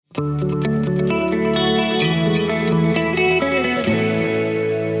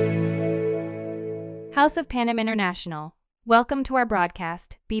House of Panem International. Welcome to our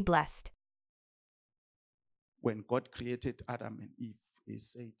broadcast. Be blessed. When God created Adam and Eve, he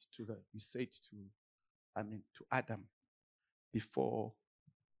said to Adam, before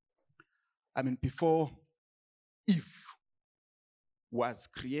Eve was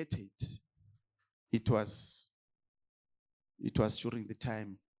created, it was during the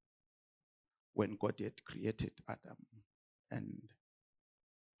time when God had created Adam and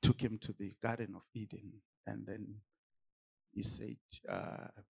took him to the Garden of Eden. And then he said,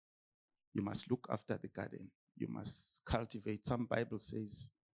 you must look after the garden. You must cultivate. Some Bible says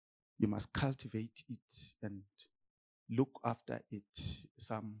you must cultivate it and look after it.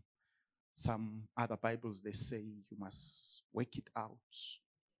 Some other Bibles, they say you must work it out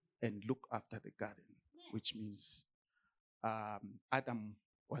and look after the garden, which means Adam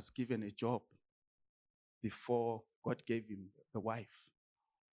was given a job before God gave him the wife,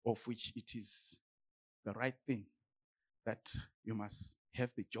 of which it is the right thing that you must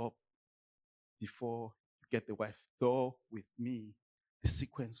have the job before you get the wife. Though with me, the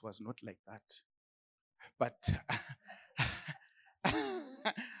sequence was not like that. But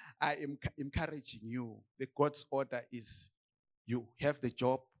I am encouraging you. The God's order is you have the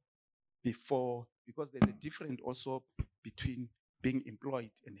job before, because there's a difference also between being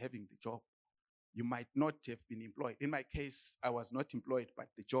employed and having the job. You might not have been employed. In my case, I was not employed, but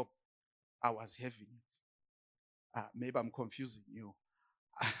the job, I was having it. Maybe I'm confusing you.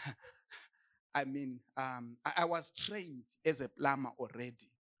 I was trained as a plumber already,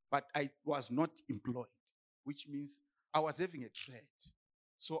 but I was not employed, which means I was having a trade.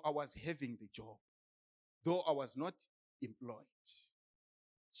 So I was having the job, though I was not employed.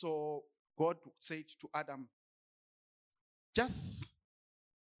 So God said to Adam, just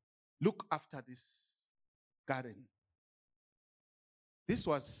look after this garden. This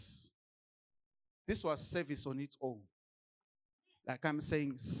was service on its own. Like I'm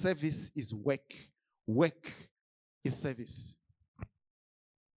saying, service is work. Work is service.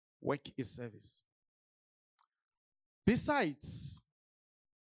 Work is service. Besides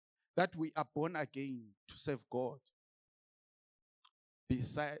that we are born again to serve God,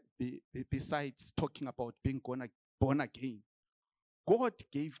 besides talking about being born again, God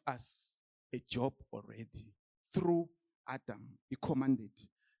gave us a job already. Through Adam, he commanded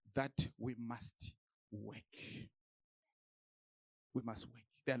that we must work. We must work.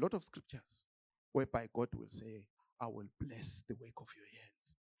 There are a lot of scriptures whereby God will say, I will bless the work of your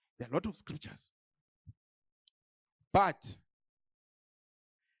hands. There are a lot of scriptures. But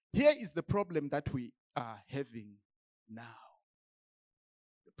here is the problem that we are having now.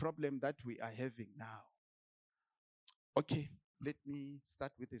 The problem that we are having now. Okay, let me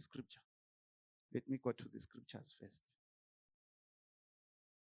start with the scripture. Let me go to the scriptures first.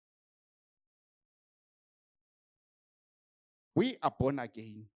 We are born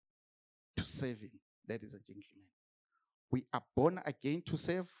again to serve him, ladies and gentlemen. We are born again to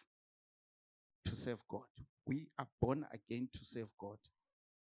serve God. We are born again to serve God.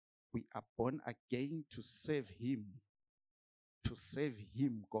 We are born again to serve him. To serve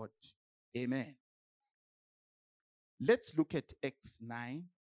him, God. Amen. Let's look at Acts 9,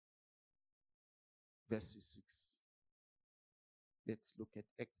 verses 6. Let's look at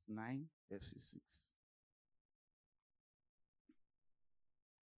Acts 9, verses 6.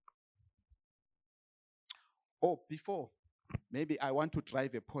 Oh, before, maybe I want to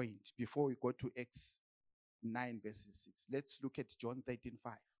drive a point before we go to Acts 9, verses 6. Let's look at John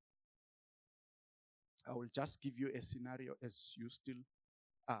 13:5. I will just give you a scenario as you still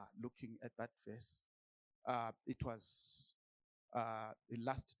are looking at that verse. It was the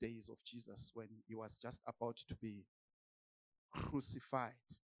last days of Jesus when he was just about to be crucified.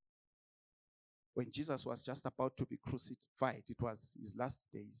 When Jesus was just about to be crucified, it was his last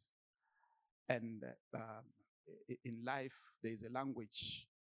days. And in life, there is a language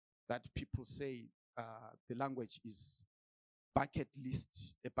that people say, the language is bucket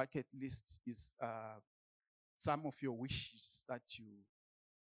list. A bucket list is some of your wishes that you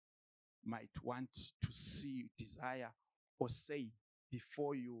might want to see, desire, or say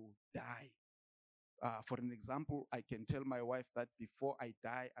before you die. For an example, I can tell my wife that before I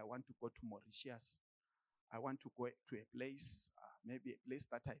die, I want to go to Mauritius. I want to go to a place, maybe a place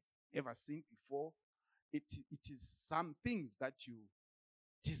that I've never seen before. It is some things that you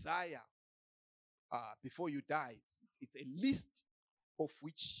desire before you die. It's a list of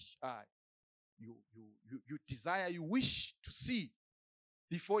which you desire, you wish to see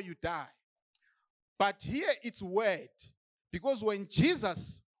before you die. But here it's weird, because when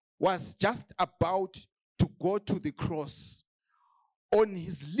Jesus was just about to go to the cross, on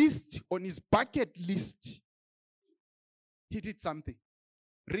his list, on his bucket list, he did something.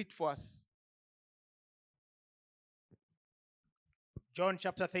 Read for us. John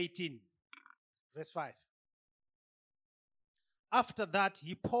chapter 13, verse 5. After that,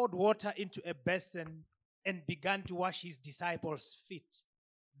 he poured water into a basin and began to wash his disciples' feet,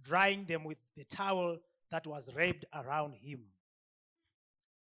 drying them with the towel that was wrapped around him.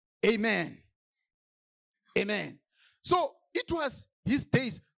 Amen. Amen. So it was his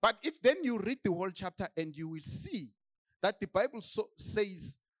days. But if then you read the whole chapter and you will see that the Bible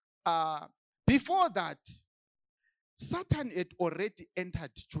says before that, Satan had already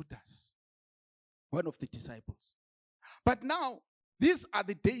entered Judas, one of the disciples. But now, these are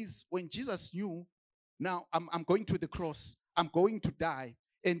the days when Jesus knew, now I'm going to the cross, I'm going to die.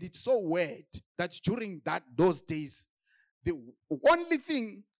 And it's so weird that during those days, the only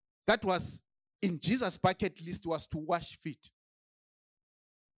thing that was in Jesus' bucket list was to wash feet.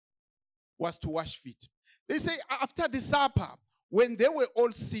 Was to wash feet. They say after the supper, when they were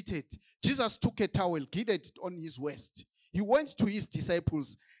all seated, Jesus took a towel, girded it on his waist. He went to his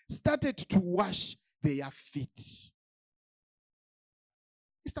disciples, started to wash their feet.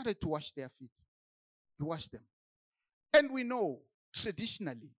 He started to wash their feet. He washed them. And we know,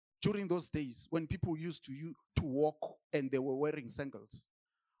 traditionally, during those days, when people used to walk and they were wearing sandals,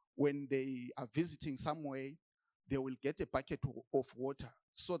 when they are visiting somewhere, they will get a bucket of water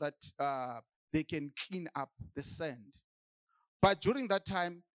so that they can clean up the sand. But during that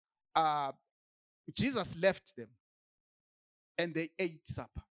time, Jesus left them and they ate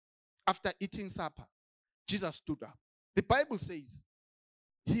supper. After eating supper, Jesus stood up. The Bible says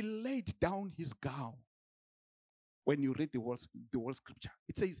he laid down his gown. When you read the whole scripture,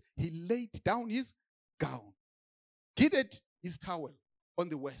 it says he laid down his gown, girded his towel on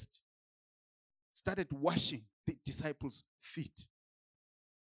the waist, started washing the disciples' feet.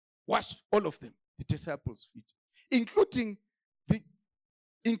 Washed all of them, the disciples' feet, including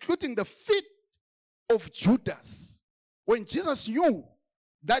the feet of Judas. When Jesus knew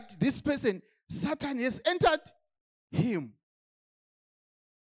that this person, Satan, has entered him.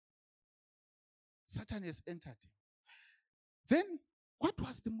 Satan has entered him. Then, what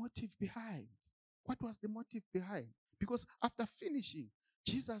was the motive behind? What was the motive behind? Because after finishing,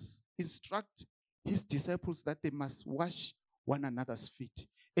 Jesus instructed his disciples that they must wash one another's feet.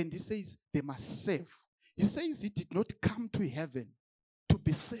 And he says they must serve. He says he did not come to heaven to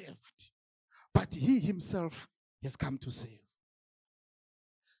be served, but he himself has come to save.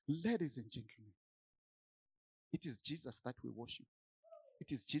 Ladies and gentlemen, it is Jesus that we worship.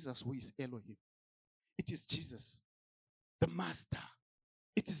 It is Jesus who is Elohim. It is Jesus, the Master.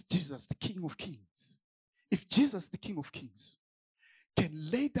 It is Jesus, the King of Kings. If Jesus, the King of Kings, can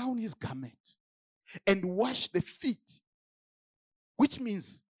lay down his garment and wash the feet, which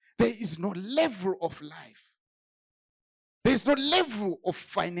means there is no level of life. There is no level of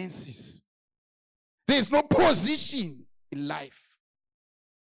finances. There is no position in life.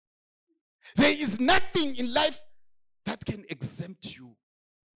 There is nothing in life that can exempt you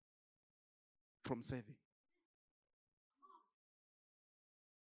from serving.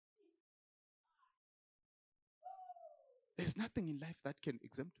 There's nothing in life that can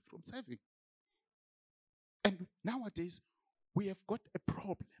exempt you from serving. And nowadays, we have got a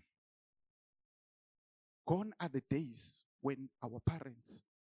problem. Gone are the days when our parents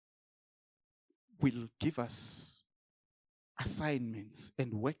will give us assignments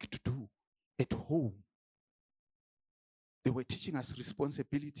and work to do at home. They were teaching us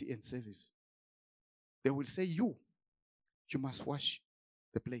responsibility and service. They will say, you must wash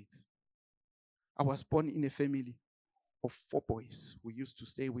the plates. I was born in a family of 4 boys who used to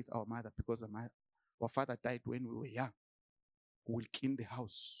stay with our mother because our father died when we were young. We will clean the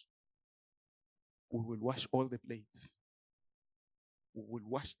house. We will wash all the plates. We will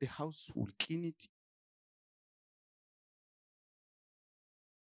wash the house. We will clean it.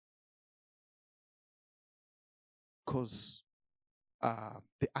 Because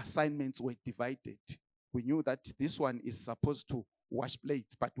the assignments were divided. We knew that this one is supposed to wash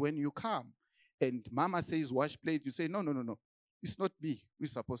plates. But when you come and mama says wash plate, you say, no. It's not me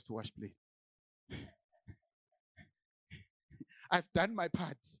who's supposed to wash plate. I've done my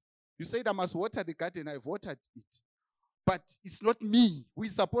part. You said I must water the garden. I've watered it. But it's not me who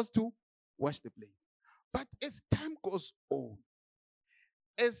is supposed to wash the plate. But as time goes on,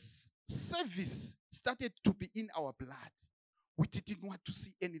 as service started to be in our blood, we didn't want to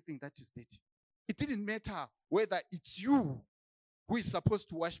see anything that is dirty. It didn't matter whether it's you who is supposed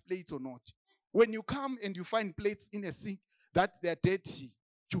to wash plates or not. When you come and you find plates in a sink that they're dirty,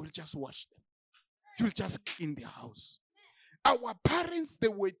 you will just wash them. You will just clean the house. Our parents, they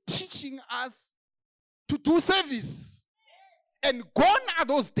were teaching us to do service. And gone are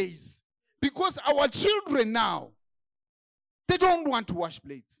those days. Because our children now, they don't want to wash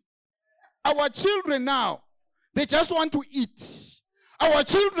plates. Our children now, they just want to eat. Our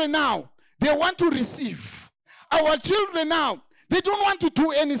children now, they want to receive. Our children now, they don't want to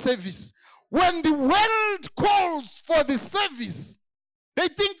do any service. When the world calls for the service, they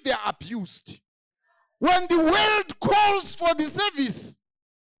think they are abused. When the world calls for the service,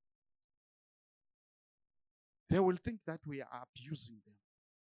 they will think that we are abusing them.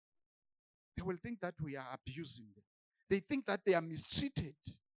 They will think that we are abusing them. They think that they are mistreated.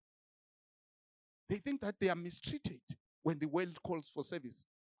 They think that they are mistreated when the world calls for service.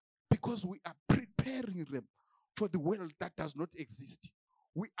 Because we are preparing them for the world that does not exist.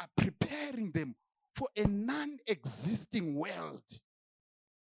 We are preparing them for a non-existing world.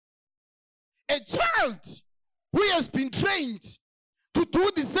 A child who has been trained to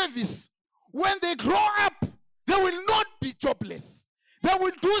do the service, when they grow up, they will not be jobless. They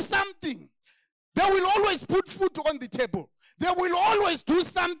will do something. They will always put food on the table. They will always do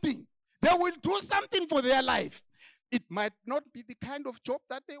something. They will do something for their life. It might not be the kind of job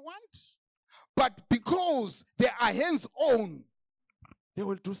that they want, but because they are hands-on, they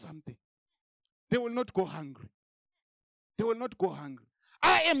will do something. They will not go hungry. They will not go hungry.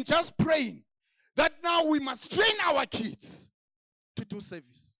 I am just praying that now we must train our kids to do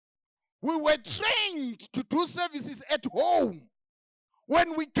service. We were trained to do services at home.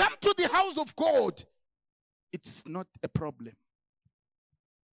 When we come to the house of God, it's not a problem.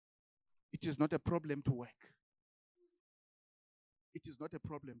 It is not a problem to work. It is not a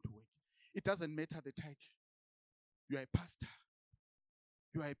problem to work. It doesn't matter the title. You are a pastor.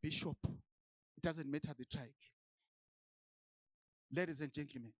 You are a bishop. It doesn't matter the title. Ladies and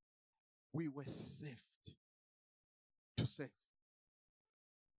gentlemen, we were saved to serve.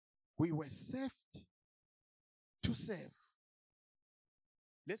 We were saved to serve.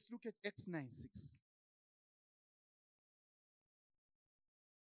 Let's look at Acts 9:6.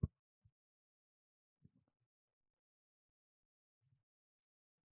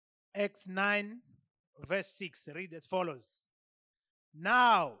 Acts 9, verse 6. Read as follows.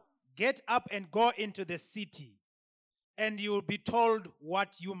 Now, get up and go into the city, and you will be told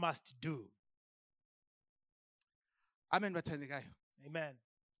what you must do. Amen. Bathandekayo. Amen.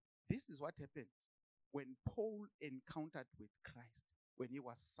 This is what happened when Paul encountered with Christ. When he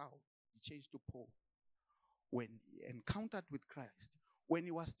was Saul, he changed to Paul. When he encountered with Christ, when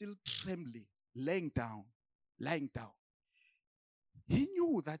he was still trembling, lying down, he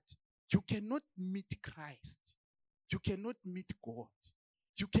knew that you cannot meet Christ. You cannot meet God.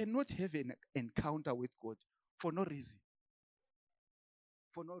 You cannot have an encounter with God for no reason.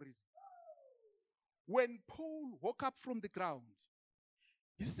 For no reason. When Paul woke up from the ground,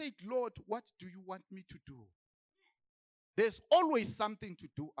 he said, Lord, what do you want me to do? There's always something to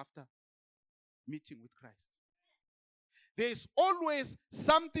do after meeting with Christ. There's always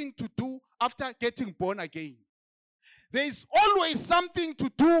something to do after getting born again. There's always something to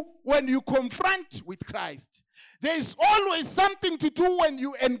do when you confront with Christ. There's always something to do when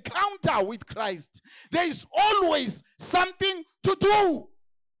you encounter with Christ. There's always something to do.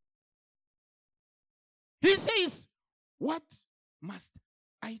 He says, what must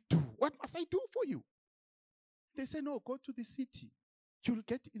I do? What must I do for you? They say, no, go to the city. You'll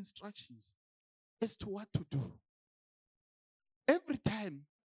get instructions as to what to do. Every time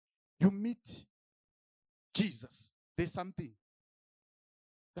you meet Jesus, there's something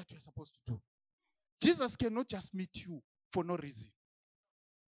that you're supposed to do. Jesus cannot just meet you for no reason.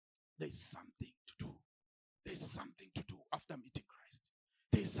 There's something to do. There's something to do after meeting Christ.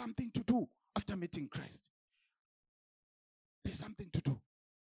 There's something to do after meeting Christ. There's something to do.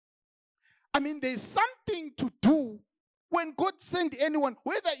 I mean, there's something to do when God sends anyone,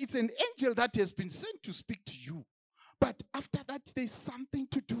 whether it's an angel that has been sent to speak to you. But after that, there's something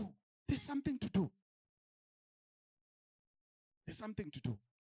to do. There's something to do. There's something to do.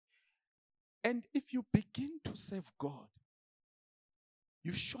 And if you begin to serve God,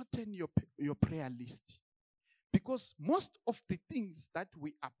 you shorten your prayer list. Because most of the things that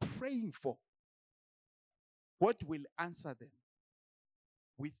we are praying for, God will answer them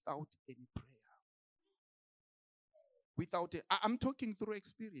without any prayer. I'm talking through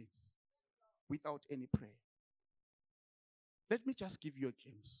experience. Without any prayer. Let me just give you a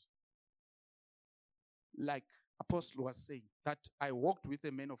glimpse. Like Apostle was saying, that I walked with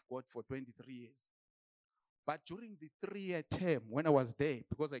a man of God for 23 years. But during the 3-year term, when I was there,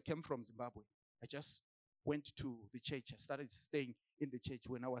 because I came from Zimbabwe, I just went to the church. I started staying in the church.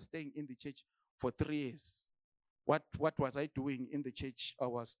 When I was staying in the church for 3 years, What was I doing in the church? I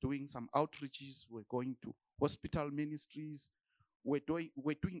was doing some outreaches. We're going to hospital ministries. We're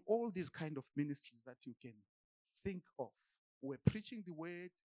doing all these kind of ministries that you can think of. We're preaching the word.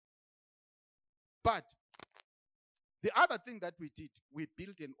 But the other thing that we did, we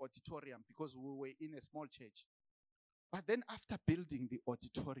built an auditorium because we were in a small church. But then after building the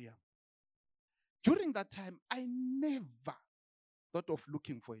auditorium, during that time, I never thought of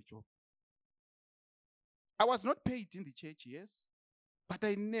looking for a job. I was not paid in the church, yes, but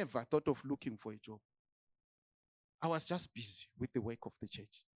I never thought of looking for a job. I was just busy with the work of the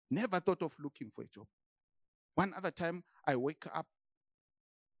church. Never thought of looking for a job. One other time, I wake up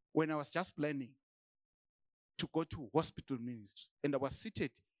when I was just planning to go to hospital ministry, and I was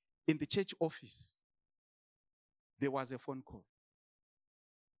seated in the church office. There was a phone call.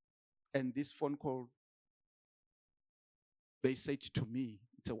 And this phone call, they said to me,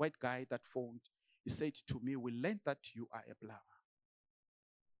 it's a white guy that phoned. He said to me, we learned that you are a plumber.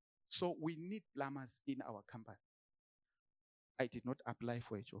 So we need plumbers in our company. I did not apply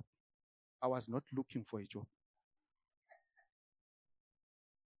for a job. I was not looking for a job.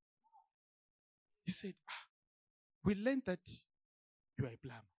 He said, we learned that you are a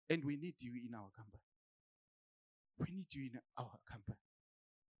plumber and we need you in our company. We need you in our company.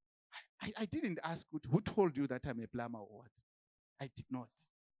 I didn't ask who told you that I'm a plumber or what. I did not.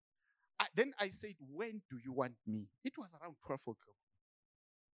 Then I said, when do you want me? It was around 12 o'clock.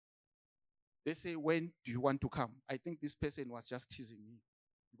 They say, when do you want to come? I think this person was just teasing me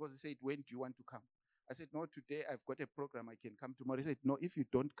because he said, when do you want to come? I said, no, today I've got a program. I can come tomorrow. He said, no, if you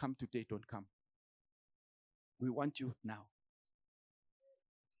don't come today, don't come. We want you now.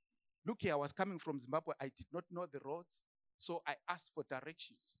 Look here, I was coming from Zimbabwe. I did not know the roads. So I asked for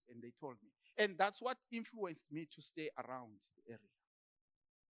directions and they told me. And that's what influenced me to stay around the area.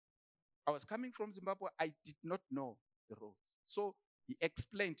 I was coming from Zimbabwe. I did not know the roads. So he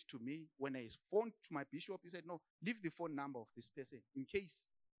explained to me when I phoned to my bishop. He said, no, leave the phone number of this person in case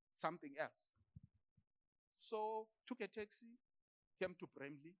something else. So took a taxi, came to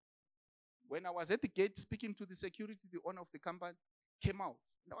Bramley. When I was at the gate speaking to the security, the owner of the company came out.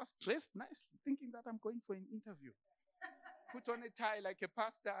 And I was dressed nicely, thinking that I'm going for an interview. Put on a tie like a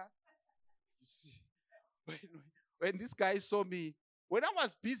pastor. You see, when this guy saw me, when I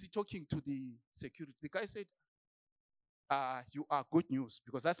was busy talking to the security, the guy said, you are good news,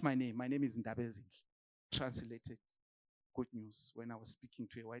 because that's my name. My name is Ndabezi. Translated, good news. When I was speaking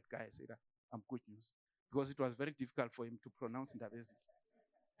to a white guy, I said, I'm good news. Because it was very difficult for him to pronounce Ndabezi.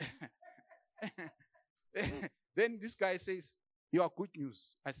 Then this guy says, you are good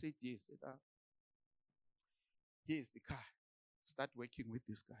news. I said, yes. He said, here is the car. Start working with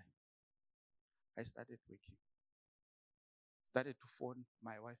this guy. I started working. Started to phone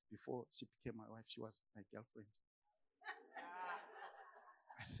my wife before she became my wife. She was my girlfriend.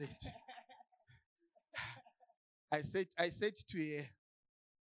 I said to her,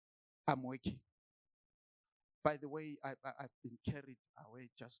 I'm working. By the way, I've been carried away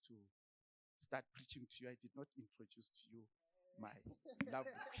just to start preaching to you. I did not introduce to you my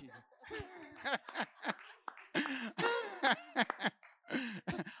lovely queen.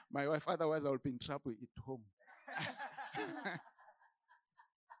 My wife, otherwise I would be in trouble at home.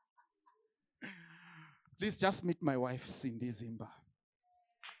 Please just meet my wife, Cindy Zimba.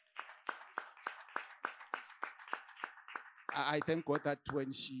 I thank God that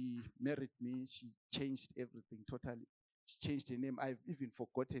when she married me, she changed everything totally. She changed her name. I've even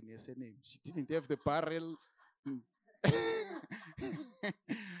forgotten her surname. She didn't have the barrel.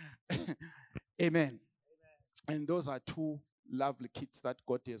 Amen. And those are two lovely kids that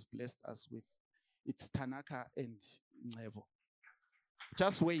God has blessed us with. It's Tanaka and Nevo.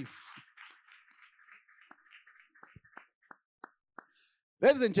 Just wave.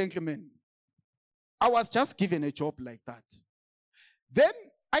 Ladies and gentlemen, I was just given a job like that. Then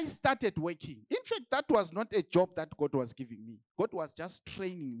I started working. In fact, that was not a job that God was giving me. God was just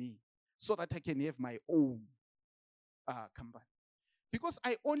training me so that I can have my own company. Because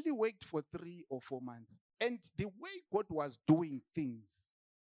I only worked for 3 or 4 months. And the way God was doing things,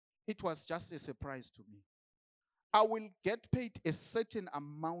 it was just a surprise to me. I will get paid a certain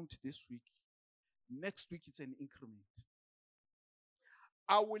amount this week. Next week, it's an increment.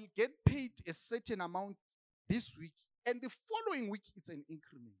 I will get paid a certain amount this week, and the following week, it's an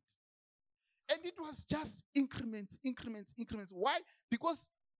increment. And it was just increments. Why? Because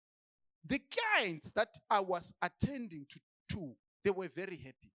the clients that I was attending to, they were very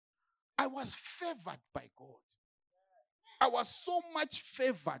happy. I was favored by God. I was so much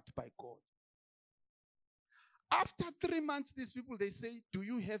favored by God. After 3 months, these people, they say, do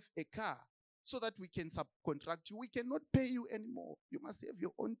you have a car? so that we can subcontract you. We cannot pay you anymore. You must have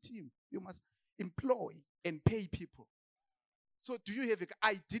your own team. You must employ and pay people. So do you have a car?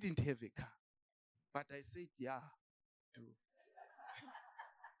 I didn't have a car. But I said, yeah, do.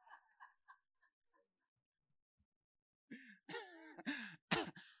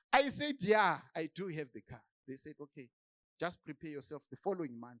 I said, yeah, I do have the car. They said, okay, just prepare yourself. The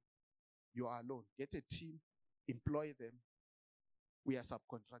following month, you are alone. Get a team, employ them. We are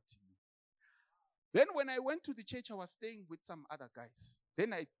subcontracting you. Then when I went to the church, I was staying with some other guys.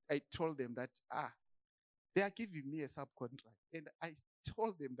 Then I told them that, they are giving me a subcontract. And I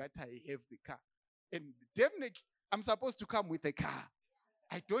told them that I have the car. And definitely, I'm supposed to come with a car.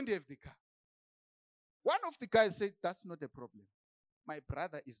 I don't have the car. One of the guys said, that's not a problem. My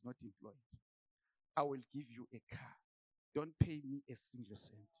brother is not employed. I will give you a car. Don't pay me a single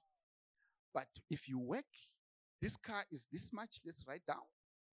cent. But if you work, this car is this much, let's write down.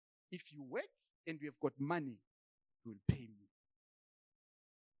 If you work and you have got money, you will pay me.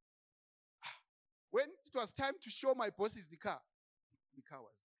 When it was time to show my bosses the car was there.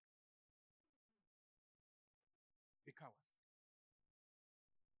 The car was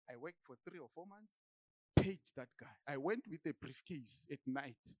there. I worked for 3 or 4 months, paid that guy. I went with a briefcase at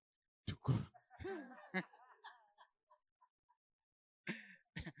night to go.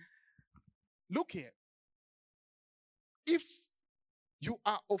 Look here. If you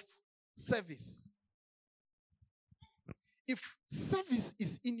are of service, if service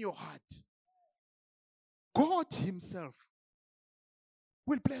is in your heart, God himself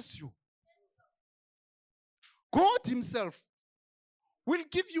will bless you. God himself will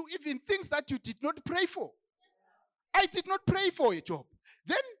give you even things that you did not pray for. I did not pray for a job.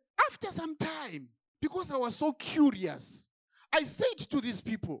 Then after some time, because I was so curious, I said to these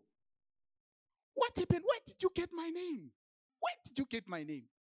people, what happened? Where did you get my name? Where did you get my name?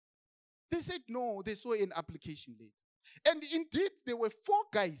 They said, no, they saw an application late. And indeed, there were 4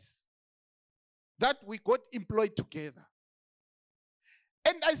 guys that we got employed together.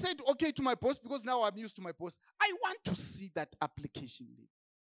 And I said, okay, to my boss, because now I'm used to my boss, I want to see that application letter.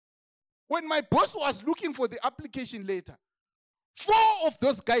 When my boss was looking for the application letter, 4 of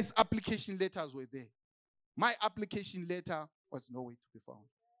those guys' application letters were there. My application letter was nowhere to be found.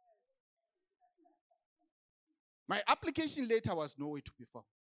 My application letter was nowhere to be found.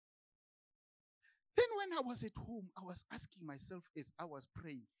 Then when I was at home, I was asking myself as I was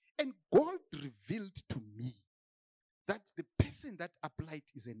praying, and God revealed to me that the person that applied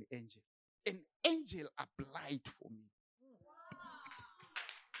is an angel. An angel applied for me.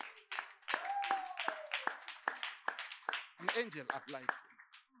 An angel applied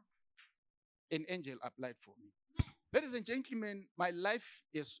for me. An angel applied for me. Ladies and gentlemen, my life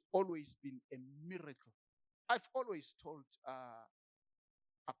has always been a miracle. I've always told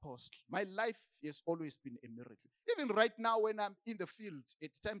Apostle, my life has always been a miracle. Even right now when I'm in the field,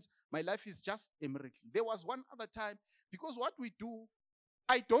 at times my life is just a miracle. There was one other time, because what we do,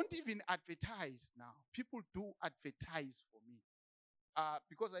 I don't even advertise now. People do advertise for me.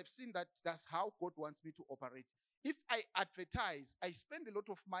 Because I've seen that that's how God wants me to operate. If I advertise, I spend a lot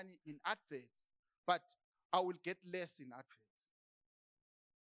of money in adverts, but I will get less in adverts.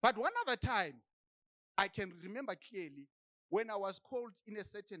 But one other time, I can remember clearly when I was called in a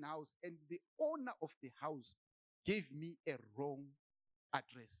certain house and the owner of the house gave me a wrong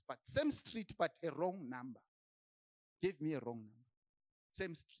address, but same street, but a wrong number. Gave me a wrong number.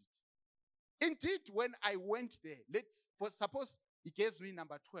 Same street. Indeed, when I went there, suppose he gave me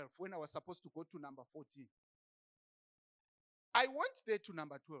number 12 when I was supposed to go to number 14. I went there to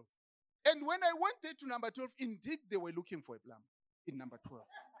number 12. And when I went there to number 12, indeed they were looking for a plumber in number 12.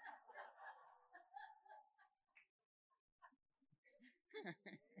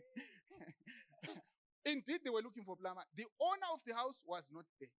 Indeed, they were looking for a plumber. The owner of the house was not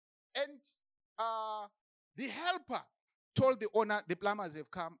there. And the helper told the owner, the plumbers have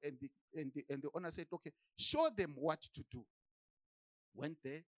come, and the owner said, okay, show them what to do. Went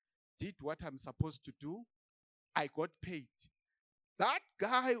there, did what I'm supposed to do. I got paid. That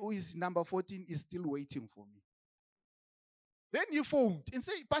guy who is number 14 is still waiting for me. Then he phoned and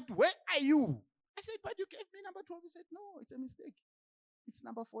said, but where are you? I said, but you gave me number 12. He said, no, it's a mistake. It's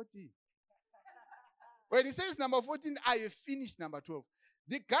number 14. When he says number 14, I have finished number 12.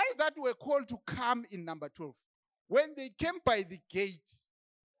 The guys that were called to come in number 12, when they came by the gate,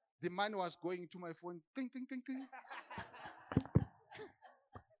 the man was going to my phone. Cling, cling, cling, cling.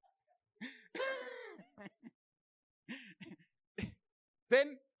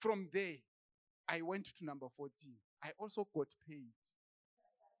 Then from there, I went to number 14. I also got paid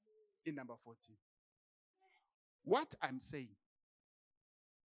in number 14. What I'm saying,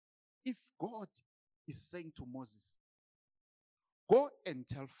 if God is saying to Moses, go and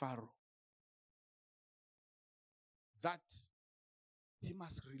tell Pharaoh that he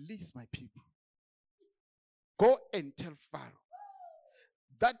must release my people. Go and tell Pharaoh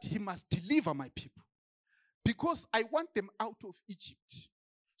that he must deliver my people, because I want them out of Egypt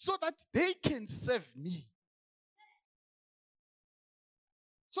so that they can serve me.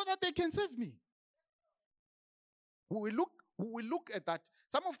 So that they can serve me. We will look at that.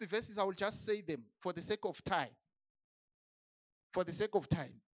 Some of the verses, I will just say them for the sake of time. For the sake of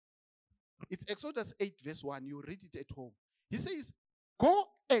time. It's Exodus 8 verse 1. You read it at home. He says, go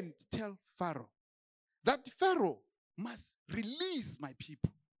and tell Pharaoh that Pharaoh must release my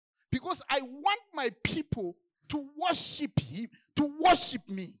people, because I want my people to worship him, to worship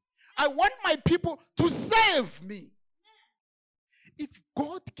me. I want my people to serve me. If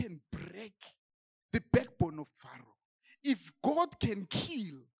God can break the backbone of Pharaoh, if God can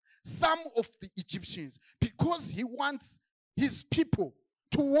kill some of the Egyptians because he wants his people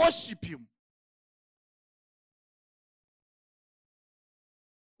to worship him,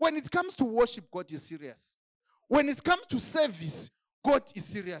 when it comes to worship, God is serious. When it comes to service, God is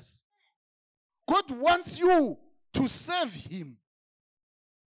serious. God wants you to serve him.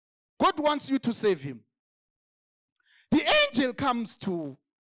 God wants you to serve him. The angel comes to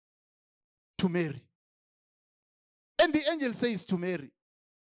Mary. And the angel says to Mary,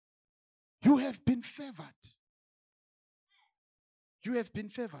 you have been favored. You have been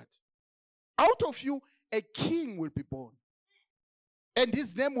favored. Out of you, a king will be born. And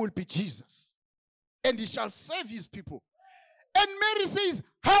his name will be Jesus. And he shall serve his people. And Mary says,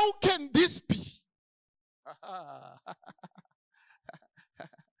 how can this be?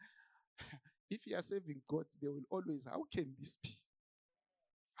 If you are serving God, they will always, how can this be?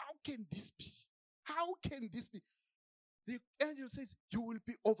 How can this be? How can this be? The angel says, you will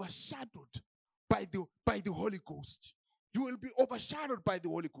be overshadowed by the Holy Ghost. You will be overshadowed by the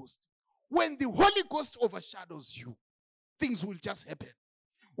Holy Ghost. When the Holy Ghost overshadows you, things will just happen.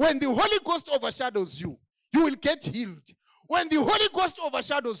 When the Holy Ghost overshadows you, you will get healed. When the Holy Ghost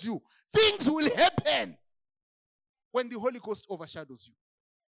overshadows you, things will happen. When the Holy Ghost overshadows you.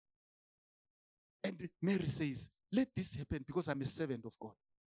 And Mary says, let this happen because I'm a servant of God.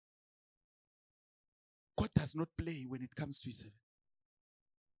 God does not play when it comes to his servant.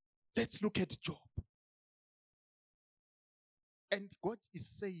 Let's look at Job. And God is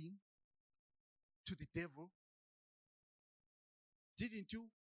saying to the devil, didn't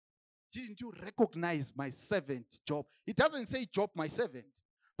you recognize my servant Job? It doesn't say Job, my servant,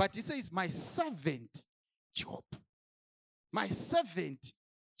 but he says my servant Job. My servant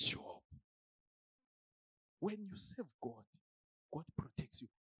Job. When you serve God, God protects you.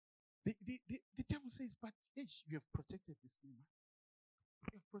 The devil says, but you have protected this man.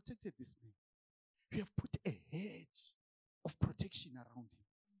 You have protected this man. You have put a hedge of protection around him.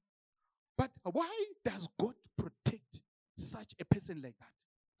 But why does God protect such a person like that?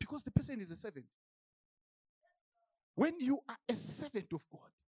 Because the person is a servant. When you are a servant of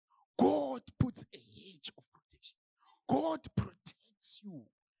God, God puts a hedge of protection. God protects you.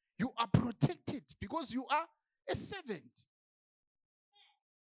 You are protected because you are a servant.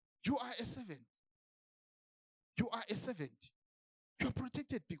 You are a servant. You are a servant. You are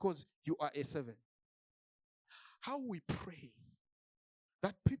protected because you are a servant. How we pray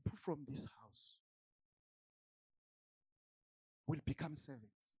that people from this house will become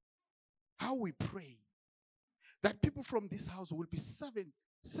servants. How we pray that people from this house will be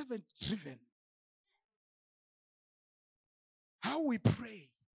servant-driven. How we pray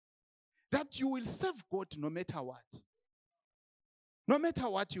that you will serve God no matter what. No matter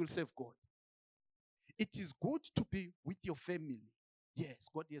what, you will serve God. It is good to be with your family. Yes,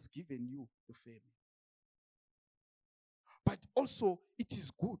 God has given you your family. But also, it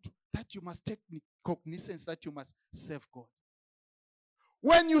is good that you must take cognizance that you must serve God.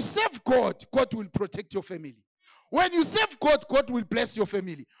 When you serve God, God will protect your family. When you serve God, God will bless your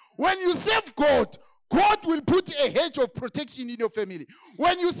family. When you serve God, God will put a hedge of protection in your family.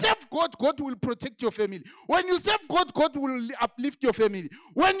 When you serve God, God will protect your family. When you serve God, God will uplift your family.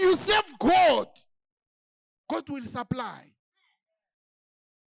 When you serve God, God will supply.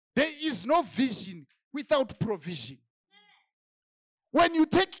 There is no vision without provision. When you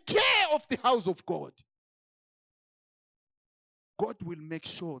take care of the house of God, God will make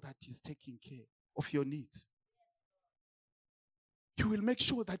sure that he's taking care of your needs. He will make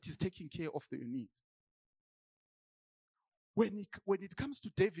sure that he's taking care of your needs. When it comes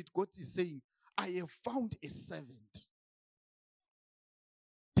to David, God is saying, I have found a servant.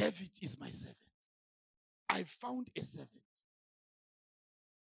 David is my servant. I found a servant.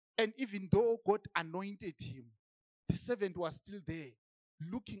 And even though God anointed him, the servant was still there,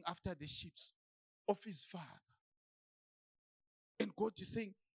 looking after the sheep of his father. And God is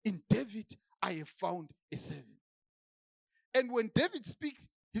saying, in David, I have found a servant. And when David speaks,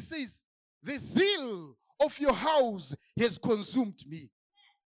 he says, the zeal of your house has consumed me.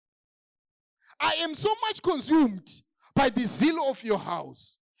 I am so much consumed by the zeal of your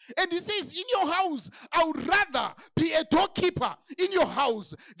house. And he says, in your house, I would rather be a doorkeeper in your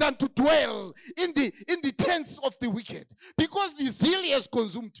house than to dwell in the tents of the wicked, because the zeal has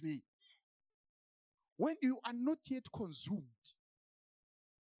consumed me. When you are not yet consumed,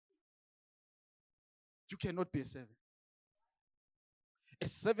 you cannot be a servant. A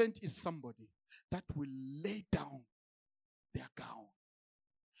servant is somebody that will lay down their gown.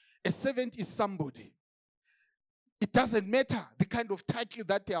 A servant is somebody. It doesn't matter the kind of title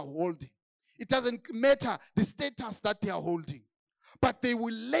that they are holding. It doesn't matter the status that they are holding. But they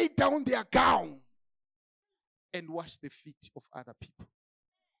will lay down their gown and wash the feet of other people.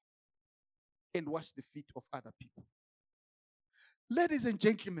 And wash the feet of other people. Ladies and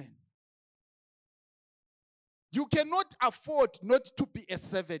gentlemen, you cannot afford not to be a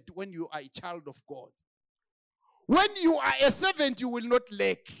servant when you are a child of God. When you are a servant, you will not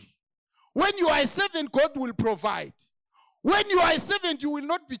lack. When you are a servant, God will provide. When you are a servant, you will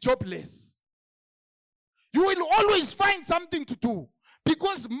not be jobless. You will always find something to do,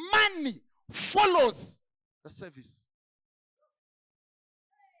 because money follows the service.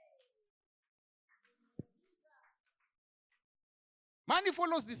 Money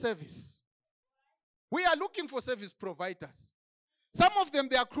follows the service. We are looking for service providers. Some of them,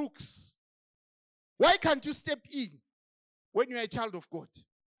 they are crooks. Why can't you step in when you are a child of God?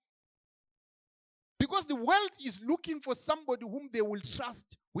 Because the world is looking for somebody whom they will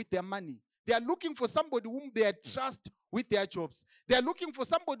trust with their money. They are looking for somebody whom they trust with their jobs. They are looking for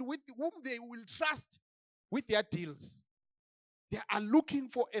somebody with whom they will trust with their deals. They are looking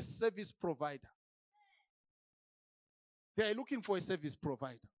for a service provider. They are looking for a service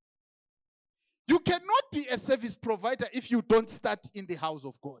provider. You cannot be a service provider if you don't start in the house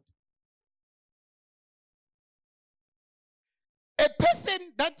of God. A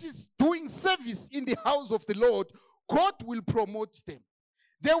person that is doing service in the house of the Lord, God will promote them.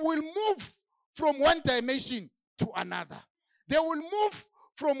 They will move from one dimension to another. They will move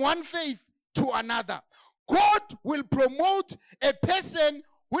from one faith to another. God will promote a person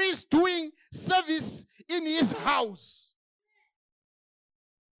who is doing service in his house.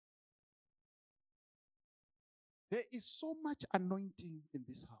 There is so much anointing in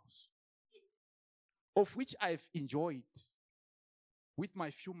this house, of which I've enjoyed with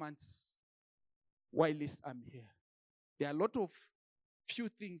my few months whilst I'm here. There are a lot of few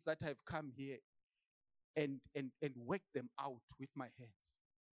things that I've come here and worked them out with my hands.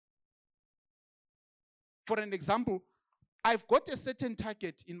 For an example, I've got a certain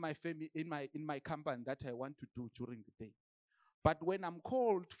target in my family, in my company that I want to do during the day. But when I'm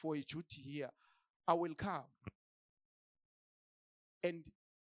called for a duty here, I will come. And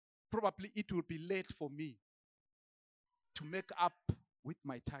probably it will be late for me to make up with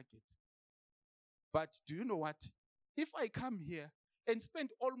my target. But do you know what? If I come here and spend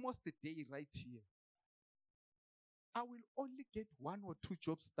almost the day right here, I will only get one or two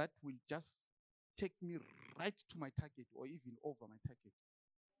jobs that will just take me right to my target or even over my target.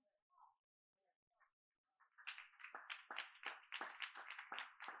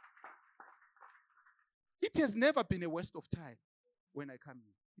 It has never been a waste of time when I come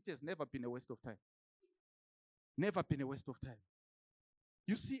here. It has never been a waste of time. Never been a waste of time.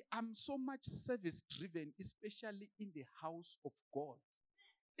 You see, I'm so much service driven, especially in the house of God.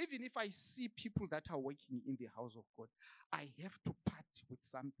 Even if I see people that are working in the house of God, I have to part with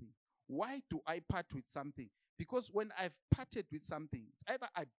something. Why do I part with something? Because when I've parted with something, it's either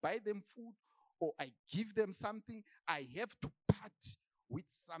I buy them food or I give them something. I have to part with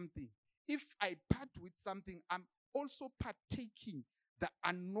something. If I part with something, I'm also partaking the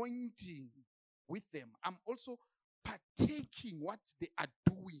anointing with them. I'm also partaking what they are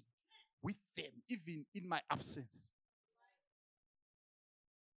doing with them, even in my absence.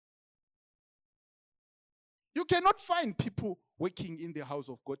 You cannot find people working in the house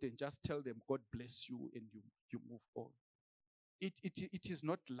of God and just tell them, God bless you, and you move on. It is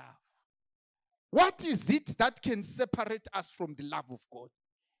not love. What is it that can separate us from the love of God?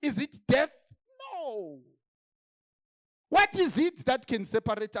 Is it death? No. What is it that can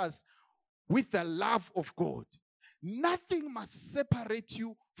separate us with the love of God? Nothing must separate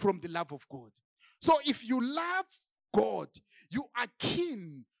you from the love of God. So if you love God, you are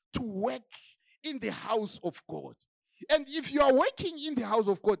keen to work in the house of God. And if you are working in the house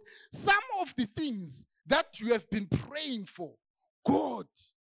of God, some of the things that you have been praying for, God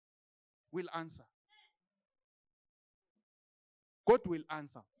will answer. God will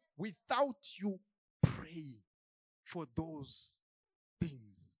answer without you praying for those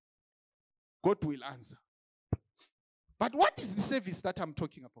things. God will answer. But what is the service that I'm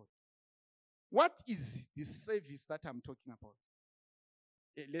talking about? What is the service that I'm talking about?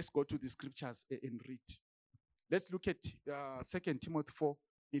 Let's go to the scriptures and read. Let's look at 2 Timothy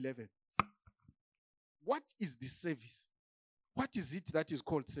 4:11. What is the service? What is it that is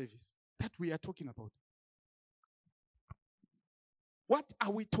called service that we are talking about? What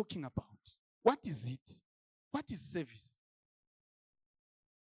are we talking about? What is it? What is service?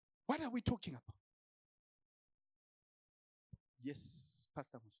 What are we talking about? Yes,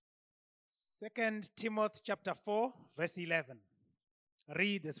 Pastor Moshe. 2 Timothy chapter 4, verse 11.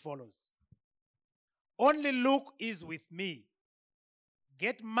 Read as follows. Only Luke is with me.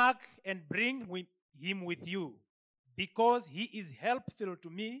 Get Mark and bring him with you, because he is helpful to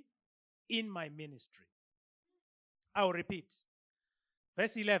me in my ministry. I'll repeat.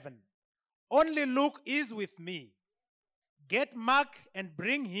 Verse 11. Only Luke is with me. Get Mark and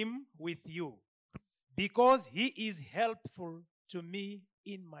bring him with you, because he is helpful to me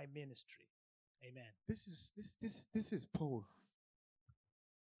in my ministry. Amen. This is Paul.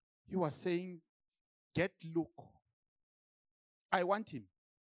 He was saying, get Luke. I want him.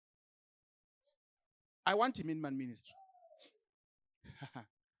 I want him in my ministry.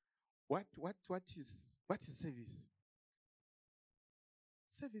 What is service?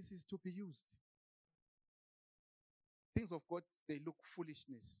 Service is to be used. Things of God, they look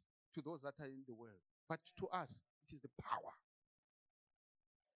foolishness to those that are in the world. But to us, it is the power.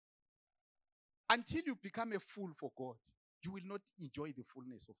 Until you become a fool for God, you will not enjoy the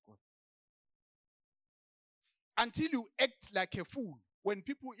fullness of God. Until you act like a fool, when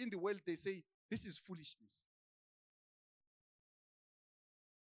people in the world, they say, this is foolishness.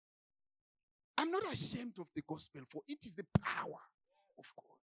 I'm not ashamed of the gospel, for it is the power of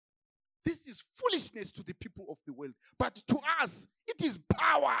God. This is foolishness to the people of the world, but to us, it is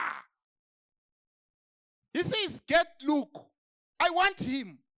power. He says, get Luke. I want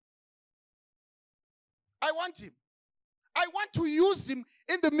him. I want him. I want to use him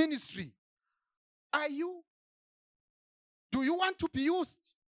in the ministry. Are you? Do you want to be used?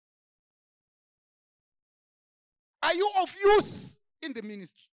 Are you of use in the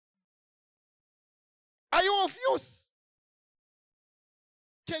ministry? Are you of use?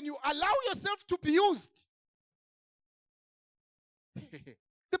 Can you allow yourself to be used?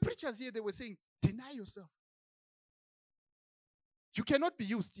 The preachers here, they were saying, deny yourself. You cannot be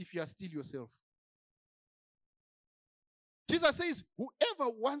used if you are still yourself. Jesus says,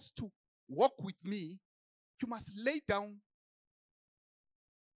 whoever wants to walk with me, you must lay down.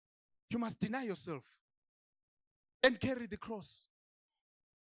 You must deny yourself and carry the cross.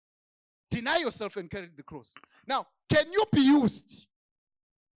 Deny yourself and carry the cross. Now, can you be used?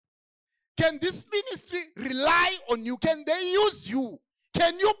 Can this ministry rely on you? Can they use you?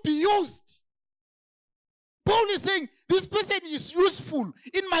 Can you be used? Paul is saying, this person is useful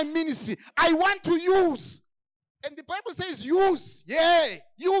in my ministry. I want to use. And the Bible says use. Yeah,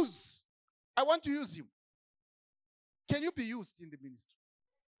 use. I want to use him. Can you be used in the ministry?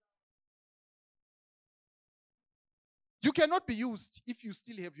 You cannot be used if you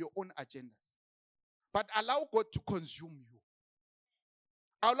still have your own agendas. But allow God to consume you.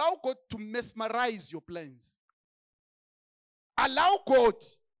 Allow God to mesmerize your plans. Allow God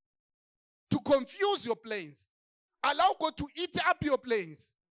to confuse your plans. Allow God to eat up your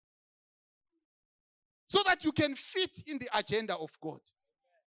plans. So that you can fit in the agenda of God.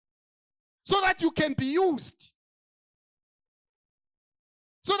 So that you can be used.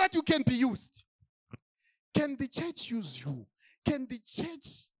 So that you can be used. Can the church use you? Can the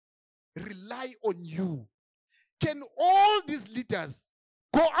church rely on you? Can all these leaders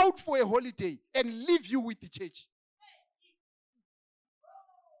go out for a holiday and leave you with the church?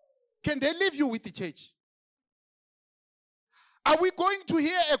 Can they leave you with the church? Are we going to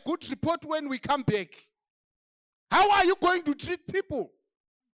hear a good report when we come back? How are you going to treat people?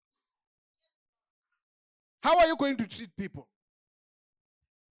 How are you going to treat people?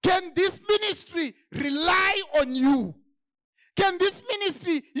 Can this ministry rely on you? Can this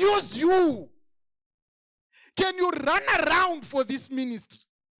ministry use you? Can you run around for this ministry?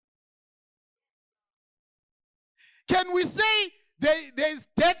 Can we say there is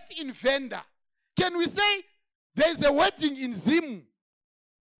death in Venda? Can we say there is a wedding in Zim?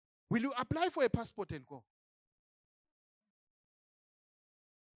 Will you apply for a passport and go?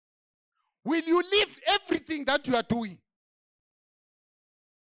 Will you leave everything that you are doing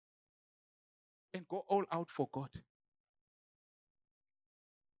and go all out for God?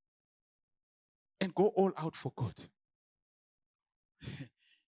 And go all out for God.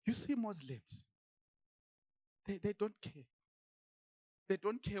 You see Muslims, they don't care. They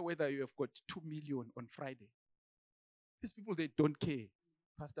don't care whether you have got 2 million on Friday. These people, they don't care,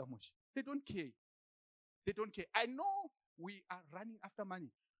 Pastor Moshi. They don't care. They don't care. I know we are running after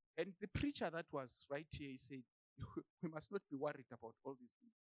money. And the preacher that was right here, he said, we must not be worried about all these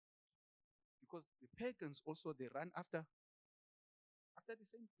things. Because the pagans also, they run after the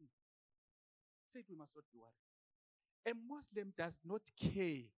same thing. He said we must not be worried. A Muslim does not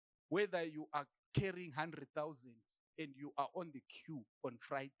care whether you are carrying 100,000 and you are on the queue on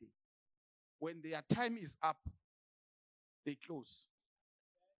Friday. When their time is up, they close.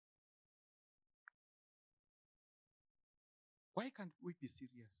 Why can't we be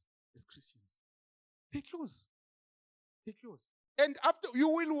serious as Christians? They close. They close. And after, you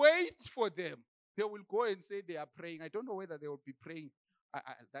will wait for them. They will go and say they are praying. I don't know whether they will be praying.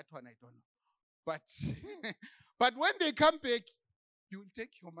 That one I don't know. But, but when they come back, you will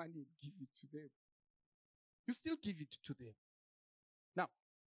take your money and give it to them. You still give it to them. Now,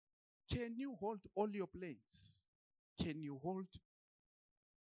 can you hold all your plans? Can you hold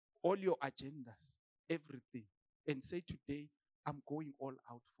all your agendas, everything, and say today, I'm going all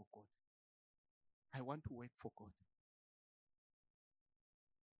out for God. I want to work for God.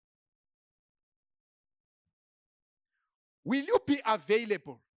 Will you be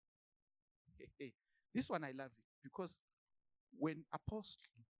available? This one I love it because when Apostle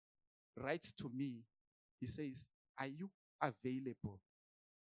writes to me, he says, are you available?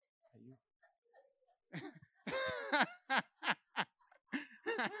 Are you?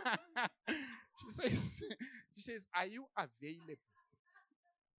 She says, are you available?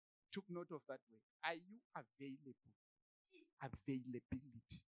 Took note of that word. Are you available?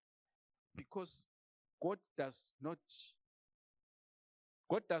 Availability. Because God does not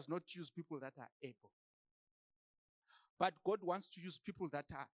use people that are able. But God wants to use people that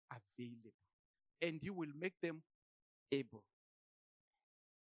are available. And He will make them able.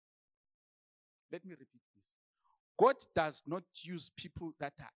 Let me repeat this. God does not use people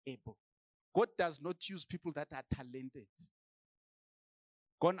that are able. God does not use people that are talented.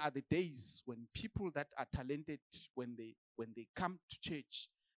 Gone are the days when people that are talented, when they come to church,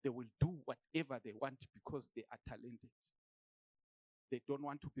 they will do whatever they want because they are talented. They don't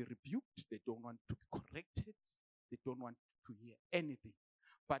want to be rebuked. They don't want to be corrected. They don't want to hear anything.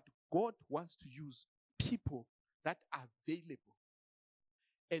 But God wants to use people that are available.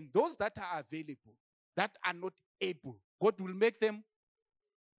 And those that are available, that are not able, God will make them.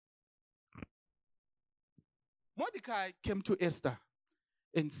 Mordecai came to Esther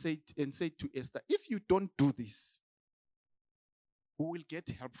and said to Esther, if you don't do this, we will get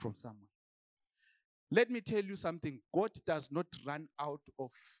help from someone. Let me tell you something. God does not run out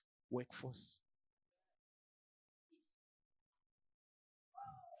of workforce.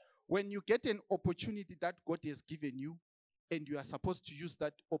 When you get an opportunity that God has given you, and you are supposed to use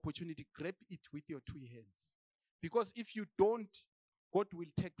that opportunity, grab it with your 2 hands. Because if you don't, God will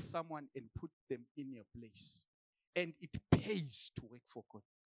take someone and put them in your place. And it pays to work for God.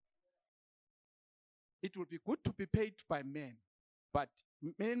 It will be good to be paid by men. But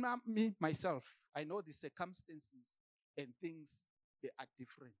me, myself, I know the circumstances and things, they are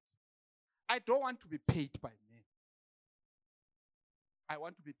different. I don't want to be paid by men. I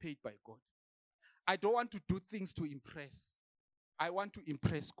want to be paid by God. I don't want to do things to impress. I want to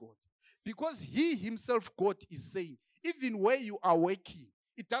impress God. Because He Himself, God, is saying, even where you are working,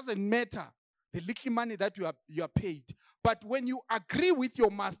 it doesn't matter the little money that you are paid. But when you agree with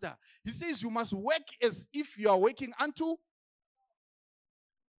your master, He says you must work as if you are working unto.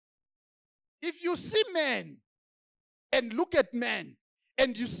 If you see men and look at men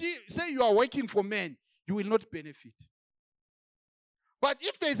and you say you are working for men, you will not benefit. But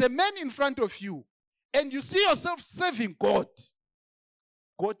if there is a man in front of you and you see yourself serving God,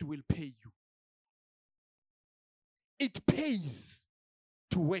 God will pay you. It pays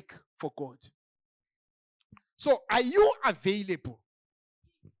to work for God. So, are you available?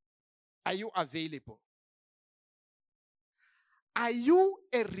 Are you available? Are you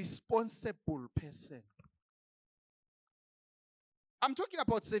a responsible person? I'm talking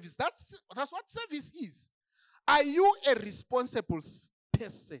about service. That's what service is. Are you a responsible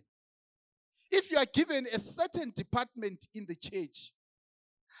person? If you are given a certain department in the church,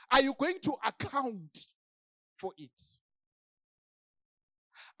 are you going to account for it?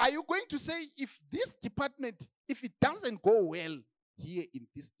 Are you going to say, if this department, if it doesn't go well here in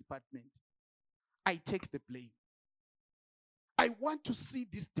this department, I take the blame. I want to see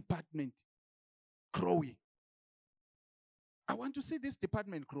this department growing. I want to see this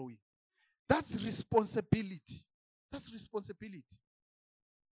department growing. That's responsibility. That's responsibility.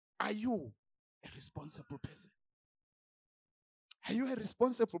 Are you a responsible person? Are you a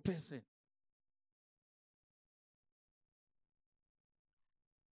responsible person?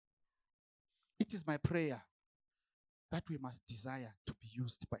 It is my prayer that we must desire to be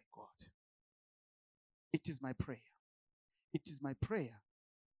used by God. It is my prayer. It is my prayer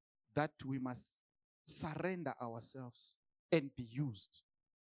that we must surrender ourselves and be used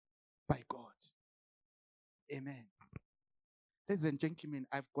by God. Amen. Ladies and gentlemen,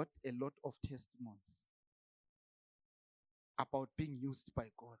 I've got a lot of testimonies about being used by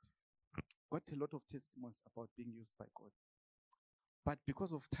God. Got a lot of testimonies about being used by God. But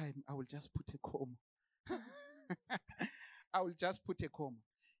because of time, I will just put a comma. I will just put a comma.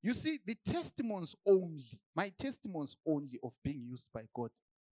 You see, the testimonies only, my testimonies only of being used by God,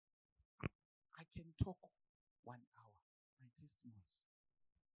 I can talk 1 hour. My testimonies.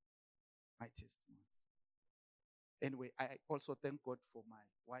 My testimonies. Anyway, I also thank God for my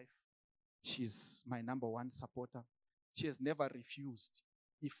wife. She's my number one supporter. She has never refused.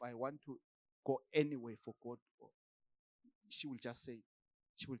 If I want to go anywhere for God, she will just say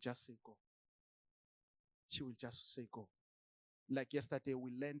go. She will just say go. Like yesterday,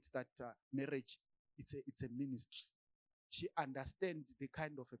 we learned that marriage, it's a ministry. She understands the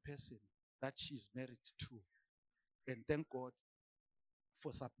kind of a person that she's married to. And thank God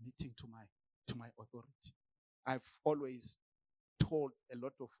for submitting to my authority. I've always told a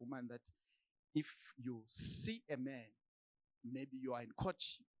lot of women that if you see a man, maybe you are in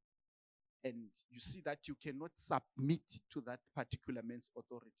courtship, and you see that you cannot submit to that particular man's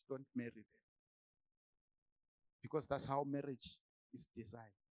authority, don't marry them. Because that's how marriage is designed.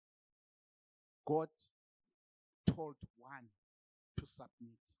 God told one to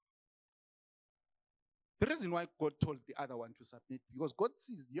submit. The reason why God told the other one to submit, because God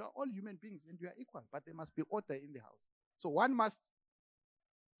sees you are all human beings and you are equal, but there must be order in the house. So one must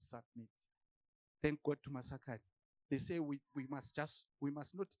submit. Thank God to Masakari. They say we must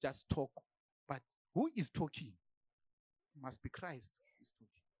not just talk, but who is talking? It must be Christ who is talking.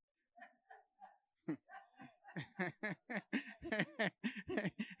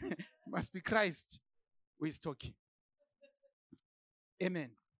 Must be Christ who is talking.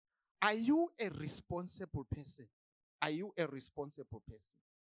 Amen. Are you a responsible person? Are you a responsible person?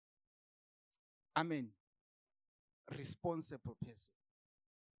 Amen. Responsible person.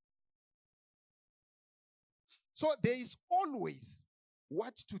 So there is always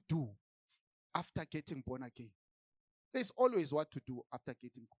what to do after getting born again. There's always what to do after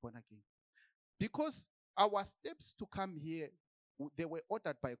getting born again. Because our steps to come here, they were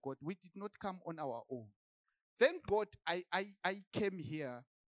ordered by God. We did not come on our own. Thank God I came here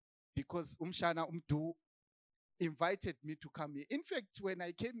because Umshana Umdu invited me to come here. In fact, when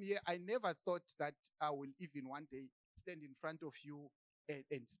I came here, I never thought that I will even one day stand in front of you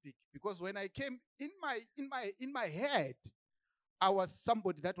and speak. Because when I came in my head, I was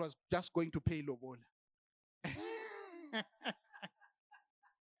somebody that was just going to pay lobola.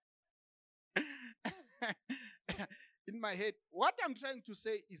 In my head, what I'm trying to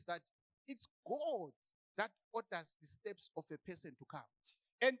say is that it's God that orders the steps of a person to come.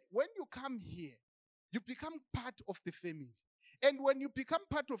 And when you come here, you become part of the family. And when you become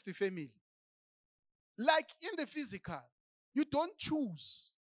part of the family, like in the physical, you don't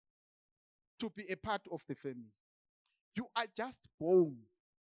choose to be a part of the family. You are just born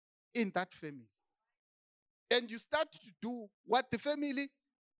in that family. And you start to do what the family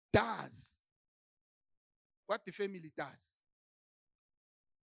does. What the family does.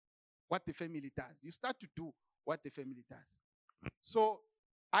 What the family does. You start to do what the family does. So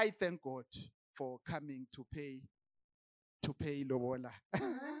I thank God for coming to pay lobola.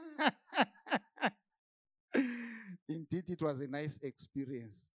 Indeed, it was a nice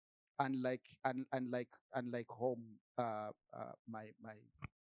experience. Unlike home,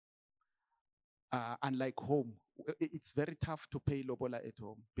 unlike home, it's very tough to pay lobola at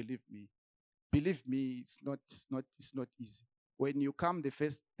home. Believe me, it's not easy. When you come, the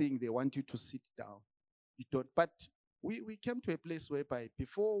first thing they want you to sit down. You don't. But we came to a place whereby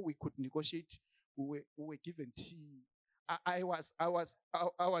before we could negotiate, we were given tea. I was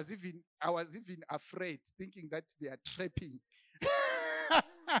even afraid, thinking that they are trapping.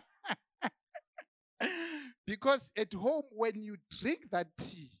 Because at home, when you drink that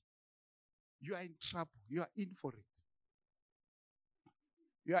tea, you are in trouble. You are in for it.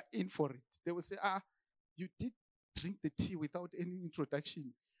 You are in for it. They will say, you did drink the tea without any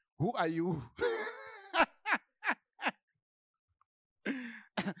introduction. Who are you?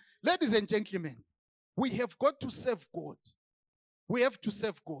 Ladies and gentlemen, we have got to serve God. We have to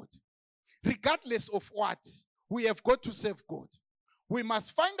serve God. Regardless of what, we have got to serve God. We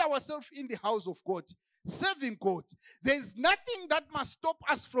must find ourselves in the house of God, serving God. There is nothing that must stop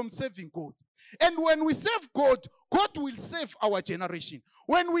us from serving God. And when we serve God, God will save our generation.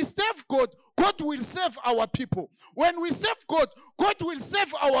 When we serve God, God will save our people. When we serve God, God will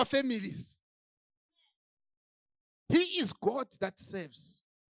save our families. He is God that saves.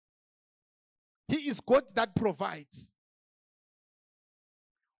 He is God that provides.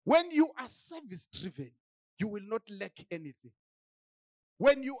 When you are service-driven, you will not lack anything.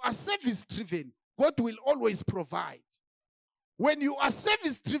 When you are service-driven, God will always provide. When you are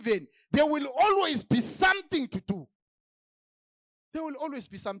service-driven, there will always be something to do. There will always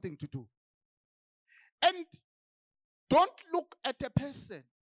be something to do. And don't look at a person.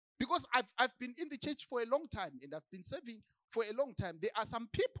 Because I've been in the church for a long time and I've been serving for a long time. There are some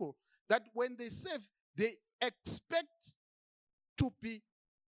people that when they serve, they expect to be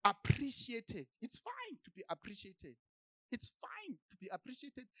appreciated. It's fine to be appreciated. It's fine to be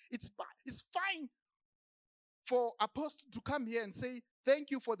appreciated. It's fine for apostle to come here and say,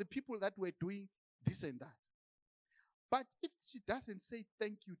 thank you for the people that were doing this and that. But if she doesn't say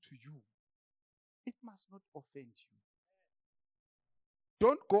thank you to you, it must not offend you.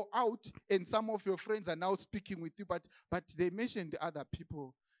 Don't go out and some of your friends are now speaking with you, but they mentioned other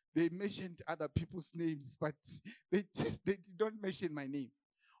people. They mentioned other people's names, but they don't mention my name.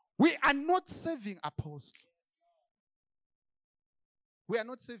 We are not serving apostle. We are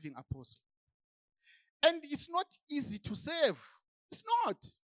not serving apostle. And it's not easy to serve. It's not.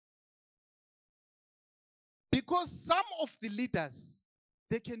 Because some of the leaders,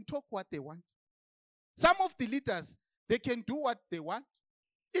 they can talk what they want. Some of the leaders, they can do what they want.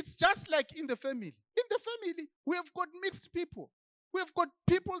 It's just like in the family. In the family, we have got mixed people. We have got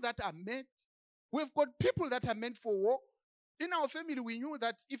people that are meant. We have got people that are meant for war. In our family, we knew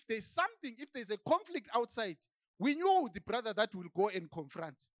that if there's something, if there's a conflict outside, we knew the brother that will go and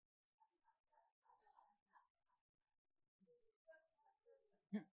confront.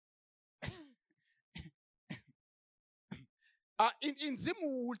 In Zim,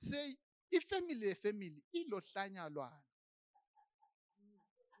 we would say, if family, ilo hlanya lwana.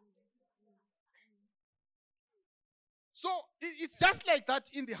 So it's just like that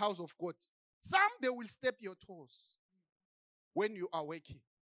in the house of God. Some, they will step your toes when you are working.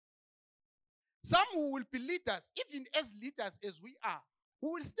 Some who will be leaders, even as leaders as we are,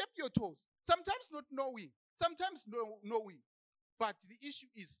 who will step your toes. Sometimes not knowing, sometimes knowing. But the issue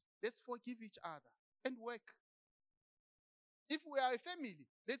is, let's forgive each other and work. If we are a family,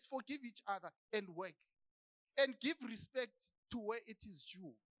 let's forgive each other and work. And give respect to where it is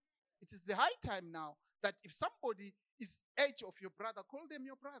due. It is the high time now that if somebody is age of your brother, call them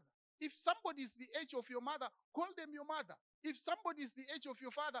your brother. If somebody is the age of your mother, call them your mother. If somebody is the age of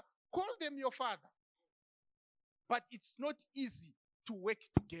your father, call them your father. But it's not easy to work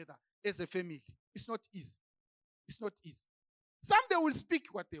together as a family. It's not easy. It's not easy. Some, they will speak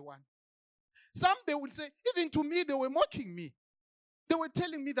what they want. Some, they will say, even to me, they were mocking me. They were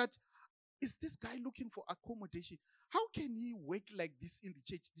telling me that, is this guy looking for accommodation? How can he work like this in the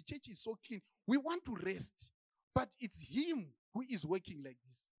church? The church is so clean. We want to rest. But it's him who is working like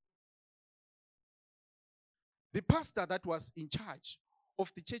this. The pastor that was in charge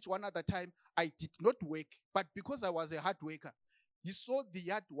of the church one other time, I did not work. But because I was a hard worker, he saw the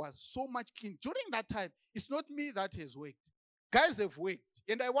yard was so much clean. During that time, it's not me that has worked. Guys have worked.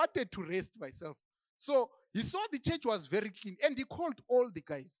 And I wanted to rest myself. So he saw the church was very clean. And he called all the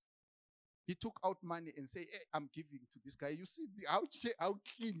guys. He took out money and said, hey, I'm giving to this guy. You see how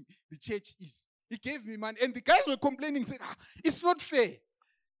clean the church is. He gave me money. And the guys were complaining, saying, it's not fair.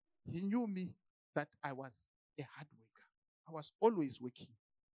 He knew me that I was a hard worker. I was always working,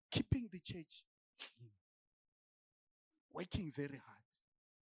 keeping the church clean, working very hard,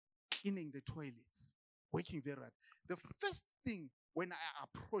 cleaning the toilets, working very hard. The first thing when I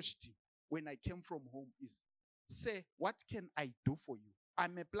approached him, when I came from home is, say, what can I do for you?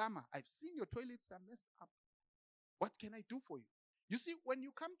 I'm a plumber. I've seen your toilets are messed up. What can I do for you? You see, when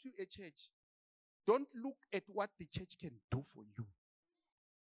you come to a church, don't look at what the church can do for you.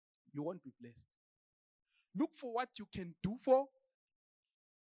 You won't be blessed. Look for what you can do for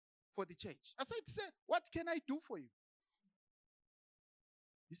the church. I said, say, what can I do for you?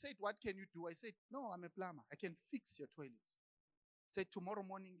 He said, what can you do? I said, no, I'm a plumber. I can fix your toilets. He said, tomorrow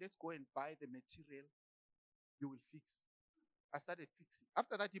morning, let's go and buy the material. You will fix. I started fixing.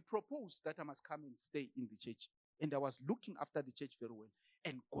 After that, he proposed that I must come and stay in the church. And I was looking after the church very well.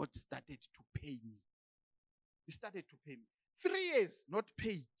 And God started to pay me. He started to pay me. 3 years not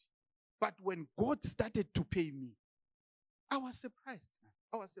paid. But when God started to pay me, I was surprised.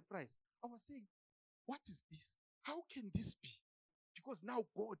 I was saying, what is this? How can this be? Because now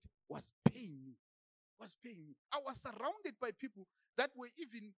God was paying me. I was surrounded by people that were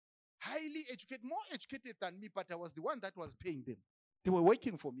even highly educated, more educated than me, but I was the one that was paying them. They were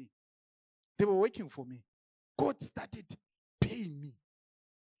working for me. God started paying me.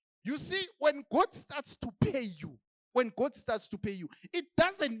 You see, when God starts to pay you, it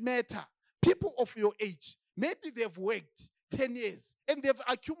doesn't matter. People of your age, maybe they've worked 10 years and they've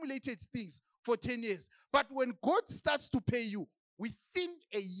accumulated things for 10 years. But when God starts to pay you, within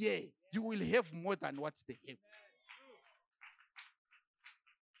a year, you will have more than what they have.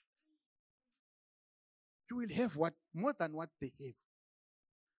 You will have more than what they have.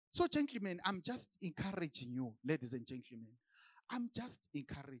 So, gentlemen, I'm just encouraging you, ladies and gentlemen. I'm just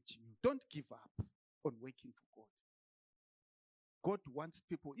encouraging you. Don't give up on working for God. God wants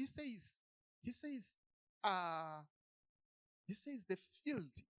people. He says, the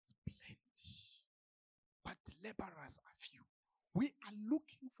field is plenty, but laborers are few. We are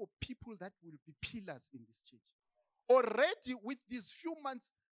looking for people that will be pillars in this church. Already with these few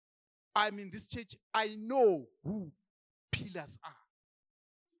months I'm in this church, I know who pillars are.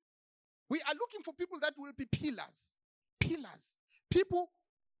 We are looking for people that will be pillars. People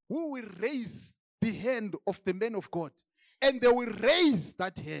who will raise the hand of the man of God. And they will raise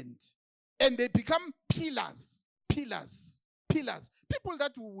that hand. And they become pillars. People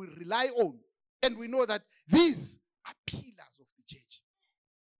that we will rely on. And we know that these are pillars of the church.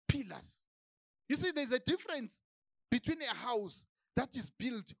 Pillars. You see, there's a difference between a house that is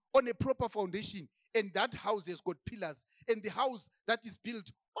built on a proper foundation and that house has got pillars, and the house that is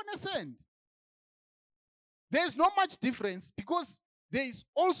built on a sand. There's not much difference because there is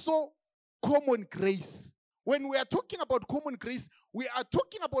also common grace. When we are talking about common grace, we are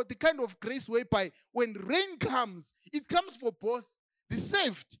talking about the kind of grace whereby when rain comes, it comes for both the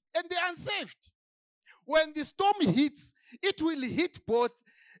saved and the unsaved. When the storm hits, it will hit both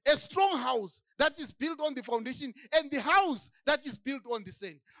a strong house that is built on the foundation and the house that is built on the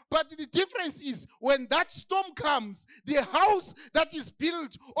sand. But the difference is when that storm comes, the house that is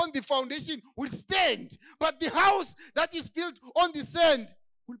built on the foundation will stand. But the house that is built on the sand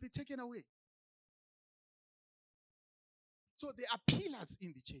will be taken away. So there are pillars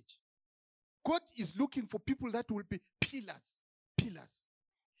in the church. God is looking for people that will be pillars.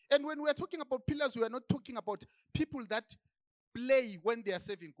 And when we are talking about pillars, we are not talking about people that play when they are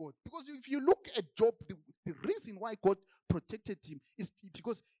serving God. Because if you look at Job, the reason why God protected him is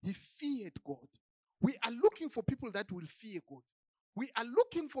because he feared God. We are looking for people that will fear God. We are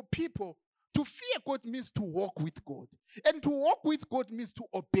looking for people. To fear God means to walk with God. And to walk with God means to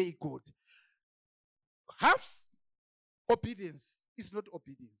obey God. Half obedience is not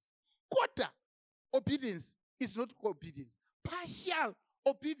obedience. Quarter obedience is not obedience. Partial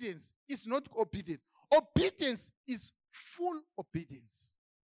obedience is not obedience. Obedience is full obedience.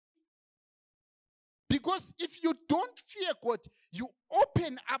 Because if you don't fear God, you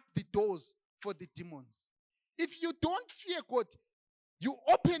open up the doors for the demons. If you don't fear God, you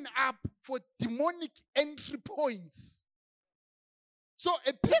open up for demonic entry points. So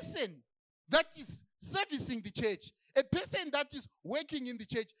a person that is servicing the church, a person that is working in the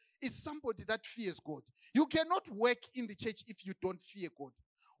church is somebody that fears God. You cannot work in the church if you don't fear God.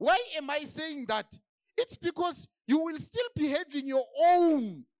 Why am I saying that? It's because you will still be having your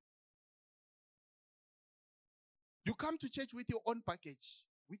own. You come to church with your own package,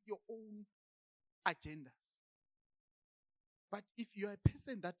 with your own agenda. But if you are a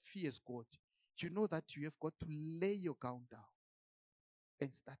person that fears God, you know that you have got to lay your gown down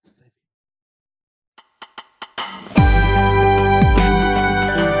and start serving.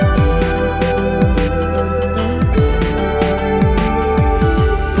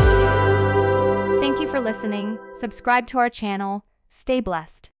 Thank you for listening. Subscribe to our channel. Stay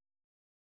blessed.